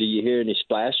 I said, do you hear any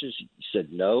splashes? He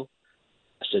said, no.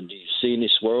 I said, do you see any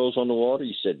swirls on the water?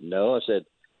 He said, no. I said,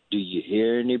 do you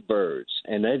hear any birds?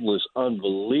 And it was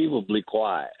unbelievably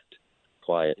quiet.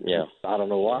 Yeah. I don't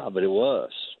know why, but it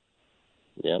was.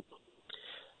 Yeah.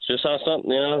 It's just how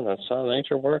that's how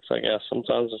nature works, I guess.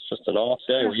 Sometimes it's just an off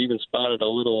day. We even spotted a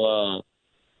little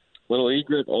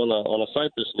egret on a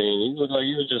cypress knee. He looked like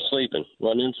he was just sleeping.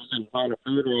 Wasn't interested in finding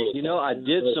food or anything. I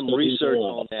did some research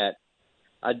on that.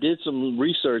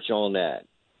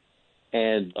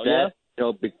 And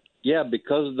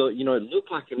because of it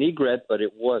looked like an egret, but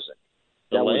it wasn't.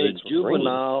 That was a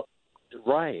juvenile,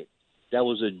 right? That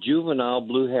was a juvenile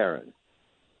blue heron.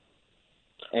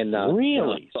 And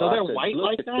really, so they're white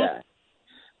like that?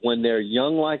 When they're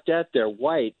young like that, they're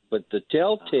white. But the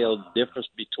telltale difference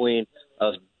between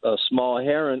a small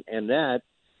heron and that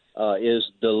is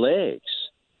the legs,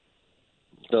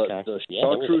 the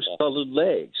chartreuse-colored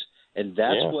legs, and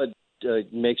that's what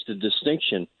makes the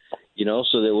distinction.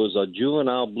 So there was a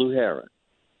juvenile blue heron.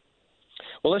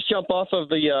 Well, let's jump off of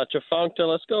the Tchefuncte.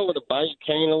 Let's go over the Bayou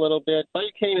Cane a little bit.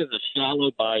 Bayou Cane is a shallow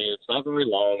bayou. It's not very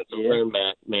long. It's over in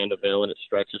Mandeville, and it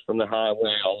stretches from the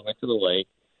highway all the way to the lake.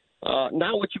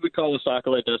 Not what you would call a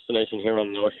sac-a-lait destination here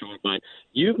on the North Shore, but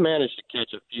you've managed to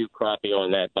catch a few crappie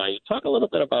on that bayou. Talk a little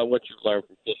bit about what you've learned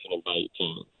from fishing in Bayou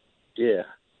Cane. Yeah.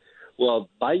 Well,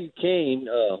 Bayou Cane,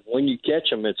 when you catch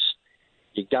them,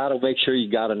 you got to make sure you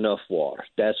got enough water.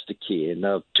 That's the key. And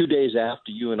 2 days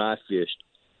after you and I fished,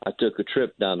 I took a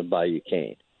trip down to Bayou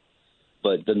Cane.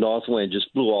 But the north wind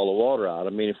just blew all the water out.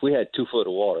 I mean, if we had 2 foot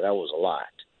of water, that was a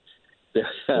lot.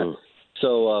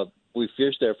 So we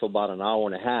fished there for about an hour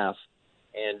and a half.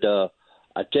 And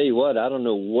I tell you what, I don't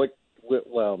know we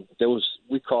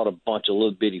caught a bunch of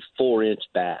little bitty 4-inch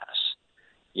bass,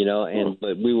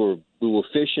 but we were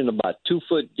fishing about 2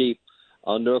 foot deep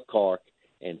under a cork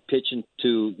and pitching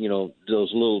to,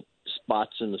 those little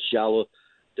spots in the shallow.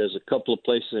 There's a couple of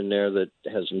places in there that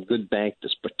has some good bank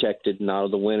that's protected and out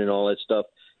of the wind and all that stuff.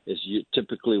 Is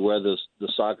typically where the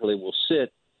sac-a-lait will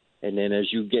sit, and then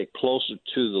as you get closer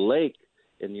to the lake,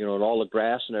 and and all the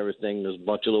grass and everything, there's a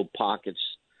bunch of little pockets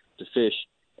to fish,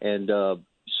 and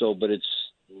but it's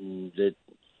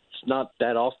not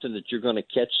that often that you're going to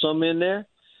catch some in there,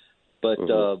 but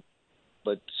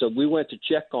so we went to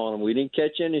check on them. We didn't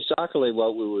catch any sac-a-lait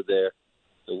while we were there.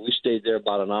 So we stayed there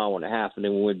about an hour and a half, and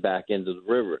then we went back into the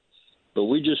river. But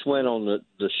we just went on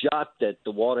the shot that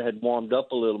the water had warmed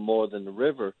up a little more than the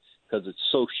river because it's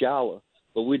so shallow.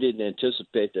 But we didn't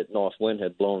anticipate that north wind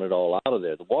had blown it all out of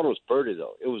there. The water was pretty,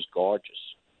 though. It was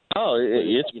gorgeous. Oh,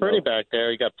 it's pretty back there.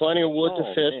 You got plenty of wood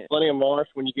to fish, plenty of marsh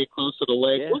when you get close to the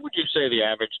lake. Yeah. What would you say the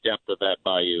average depth of that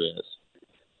bayou is?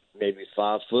 Maybe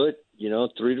 5 foot,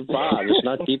 3 to 5. It's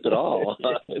not deep at all.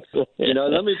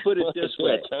 Let me put it this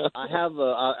way.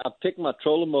 I picked my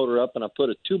trolling motor up and I put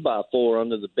a 2x4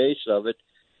 under the base of it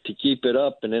to keep it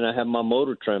up, and then I have my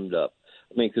motor trimmed up.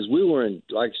 I mean, because we were in,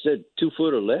 like I said, 2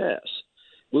 foot or less.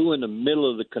 We were in the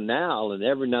middle of the canal, and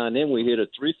every now and then we hit a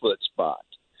 3 foot spot.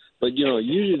 But,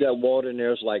 usually that water in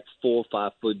there is like 4 or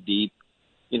 5 foot deep.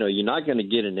 You're not going to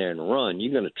get in there and run.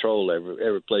 You're going to troll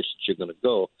every place that you're going to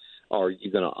go, or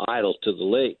you're going to idle to the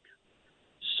lake.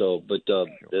 So, but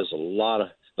there's a lot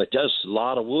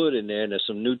of wood in there, and there's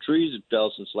some new trees that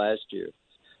fell since last year.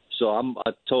 So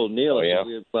I told Neil,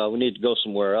 we need to go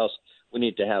somewhere else. We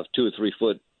need to have 2 or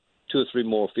 3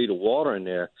 more feet of water in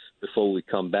there before we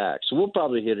come back. So we'll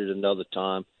probably hit it another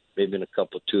time, maybe in a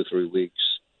couple, 2 or 3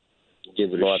 weeks.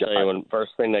 Give it a shot. I'll tell you,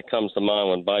 first thing that comes to mind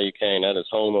when Bayou Cane, that is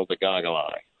home of the goggle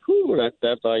eye. Whew,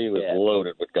 that bayou is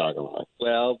loaded with goggle eye.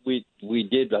 Well, we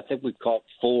did. I think we caught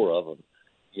 4 of them.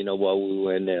 while we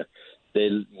were in there.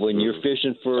 When you're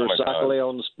fishing for sockeye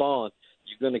on the spawn,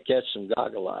 you're going to catch some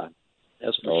goggle eye.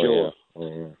 That's for sure. Yeah.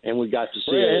 Mm-hmm. And we got to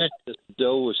see it. This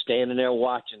doe was standing there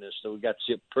watching us, so we got to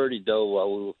see a pretty doe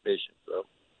while we were fishing. So,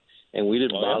 and we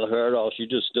didn't bother her at all. She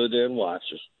just stood there and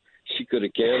watched us. She could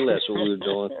have cared less what we were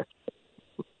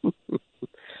doing.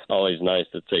 Always nice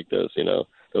to take those,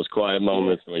 those quiet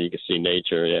moments when you can see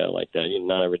nature, like that.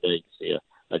 Not every day you can see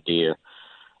a deer.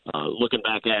 Looking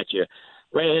back at you,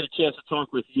 Ray, I had a chance to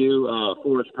talk with you,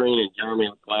 Forrest Green and Jeremy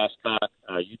Glasscock.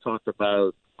 You talked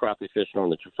about crappie fishing on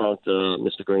the Trinfanta.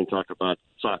 Mr. Green talked about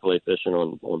sockeye fishing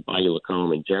on Bayou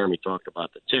Lacombe, and Jeremy talked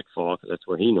about the Tickfaw, because that's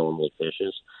where he normally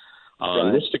fishes.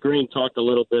 Right. Mr. Green talked a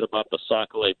little bit about the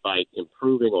sockeye bite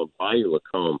improving on Bayou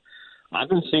Lacombe. I've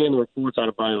been seeing the reports out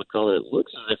of Bayou Lacombe, and it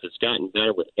looks as if it's gotten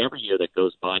better with every year that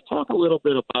goes by. Talk a little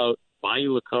bit about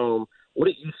Bayou Lacombe, what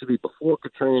it used to be before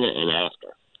Katrina and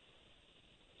after.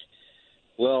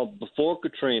 Well, before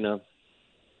Katrina,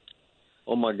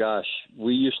 oh my gosh,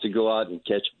 we used to go out and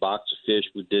catch a box of fish.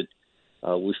 We did.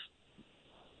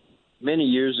 Many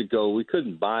years ago, we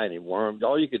couldn't buy any worms.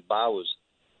 All you could buy was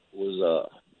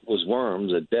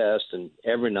worms at best, and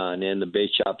every now and then the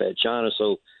bait shop had China.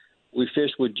 So we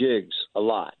fished with jigs a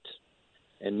lot,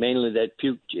 and mainly that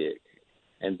puke jig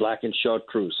and black and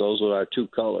chartreuse. Those were our two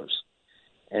colors.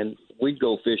 And we'd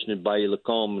go fishing at Bayou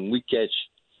Lacombe, and we'd catch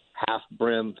half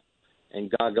brim and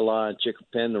goggle eye and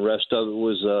chickapin. The rest of it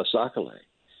was sockeye.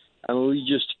 I mean, we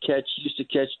used to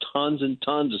catch tons and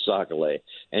tons of sockeye.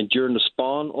 And during the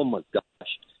spawn, oh my gosh,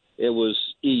 it was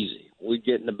easy. We'd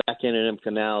get in the back end of them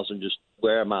canals and just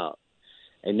wear them out.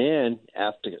 And then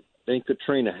then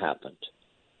Katrina happened,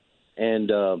 and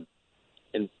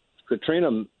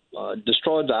Katrina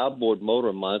destroyed the outboard motor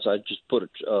of mine. So I just put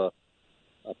a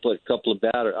couple of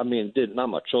batteries. I mean, not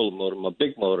my trolling motor, my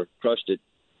big motor crushed it.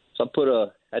 So I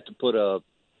had to put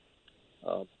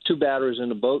 2 batteries in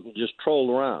the boat and just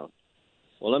troll around.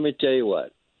 Well, let me tell you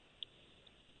what.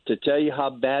 To tell you how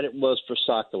bad it was for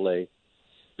sockeye,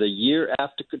 the year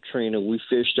after Katrina, we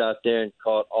fished out there and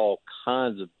caught all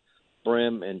kinds of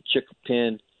brim and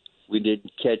chickapin. We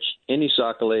didn't catch any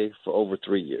sockeye for over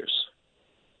 3 years.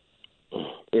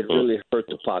 It really hurt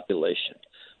the population.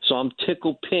 So I'm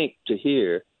tickled pink to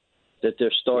hear that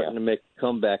they're starting to make a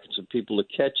comeback and some people are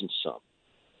catching some.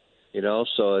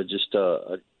 So I just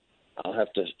I'll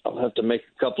have to make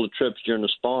a couple of trips during the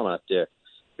spawn out there,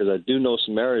 because I do know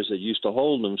some areas that used to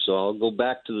hold them. So I'll go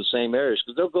back to the same areas,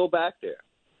 because they'll go back there.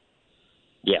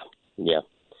 Yeah.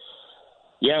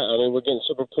 I mean, we're getting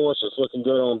some reports. It's looking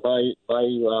good on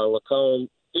Bayou Lacombe.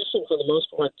 Fishing for the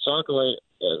most part, sockeye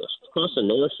across the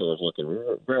North Shore is looking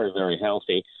very, very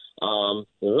healthy.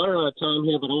 We're running out of time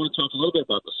here, but I want to talk a little bit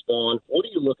about the spawn. What are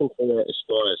you looking for as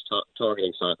far as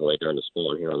targeting sockeye during the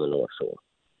spawn here on the North Shore?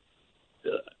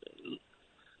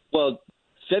 Well,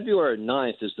 February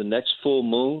 9th is the next full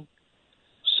moon,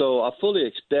 so I fully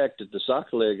expect that the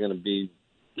sockeye are going to be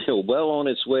well on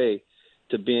its way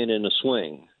to being in a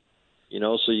swing.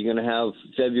 So you're going to have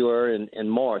February and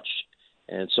March,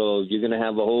 and so you're going to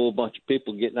have a whole bunch of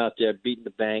people getting out there beating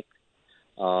the bank.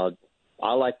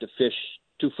 I like to fish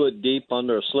 2 foot deep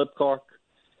under a slip cork,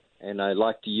 and I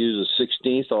like to use a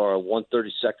 16th or a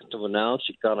 1/32 of an ounce.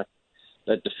 You kind of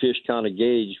let the fish kind of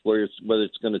gauge whether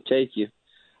it's going to take you.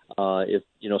 If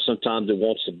sometimes it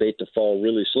wants the bait to fall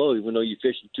really slow, even though you're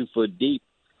fishing 2 foot deep,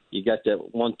 you got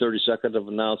that 1/32 of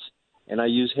an ounce. And I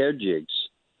use hair jigs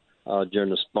during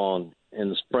the spawn in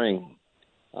the spring.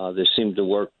 They seem to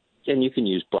work, and you can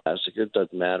use plastic; it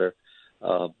doesn't matter.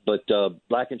 But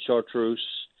black and chartreuse,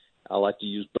 I like to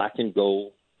use black and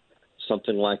gold,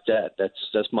 something like that.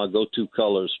 That's my go-to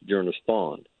colors during the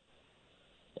spawn.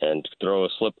 And throw a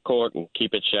slip cork and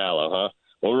keep it shallow, huh?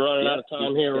 Well, we're running out of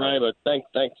time here, Ray, but thanks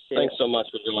so much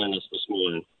for joining us this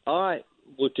morning. All right.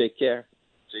 We'll take care.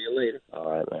 See you later. All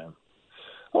right, man.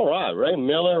 All right, Ray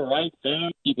Miller right there,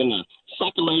 keeping the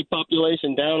sockeye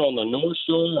population down on the North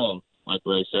Shore. Like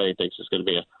Ray said, he thinks it's going to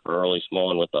be an early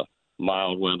spawn with the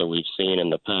mild weather we've seen in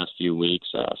the past few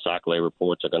weeks. Sockeye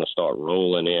reports are going to start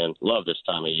rolling in. Love this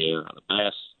time of year. The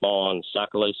bass spawn,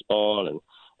 sockeye spawn,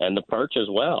 and the perch as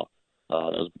well.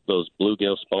 Those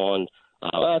bluegill spawn.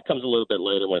 That comes a little bit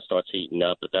later when it starts heating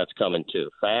up, but that's coming too.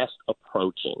 Fast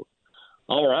approaching.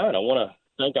 All right, I want to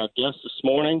thank our guests this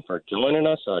morning for joining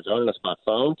us by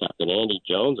phone. Captain Andy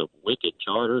Jones of Wicked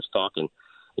Charters, talking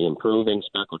the improving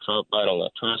speckled trout bite on the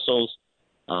trestles.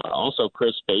 Also,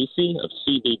 Chris Spacey of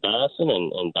CB Bassin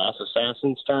and Bass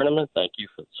Assassins Tournament. Thank you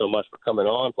so much for coming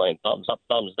on, playing thumbs up,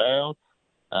 thumbs down.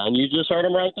 And you just heard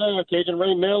him right there, Cajun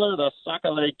Ray Miller, the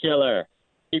sockeye killer,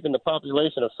 keeping the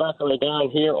population of sockeye down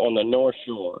here on the North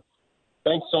Shore.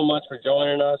 thanks so much for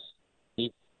joining us.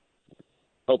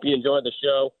 Hope you enjoyed the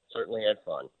show. Certainly had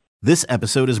fun. This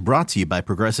episode is brought to you by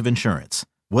Progressive Insurance.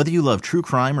 Whether you love true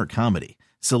crime or comedy,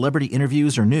 celebrity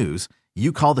interviews or news,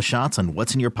 you call the shots on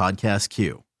what's in your podcast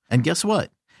queue. And guess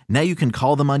what? Now you can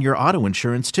call them on your auto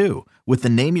insurance too with the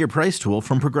Name Your Price tool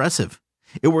from Progressive.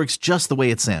 It works just the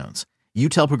way it sounds. You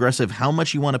tell Progressive how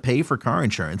much you want to pay for car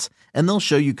insurance, and they'll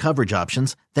show you coverage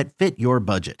options that fit your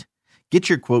budget. Get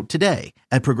your quote today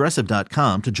at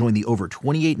Progressive.com to join the over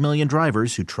 28 million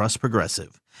drivers who trust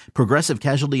Progressive. Progressive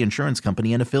Casualty Insurance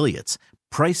Company and Affiliates.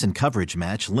 Price and coverage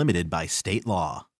match limited by state law.